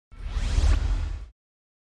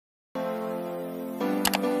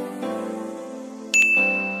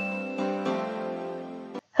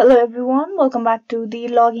Hello everyone, welcome back to the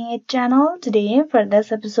Logging Aid channel. Today for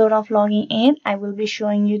this episode of Logging Aid, I will be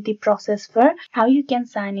showing you the process for how you can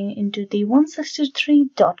sign in into the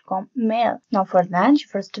 163.com mail. Now for that,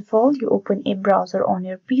 first of all, you open a browser on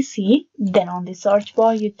your PC. Then on the search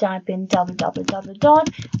bar, you type in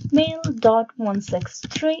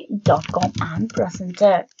www.mail.163.com and press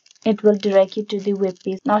enter. It will direct you to the web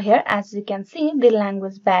page. Now here, as you can see, the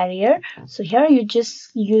language barrier. So here you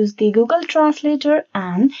just use the Google Translator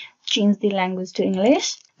and change the language to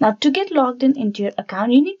English. Now to get logged in into your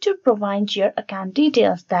account, you need to provide your account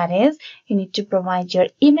details. That is, you need to provide your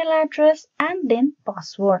email address and then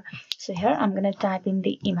password. So here I'm going to type in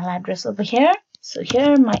the email address over here. So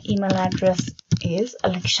here my email address is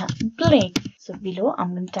Alexa Blake. So below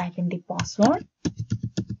I'm going to type in the password.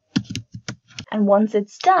 And once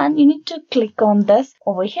it's done, you need to click on this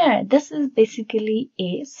over here. This is basically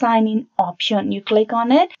a sign-in option. You click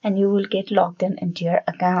on it and you will get logged in into your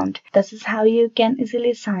account. This is how you can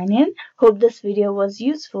easily sign in. Hope this video was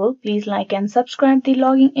useful. Please like and subscribe the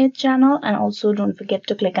Logging Aid channel, and also don't forget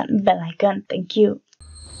to click on bell icon. Thank you.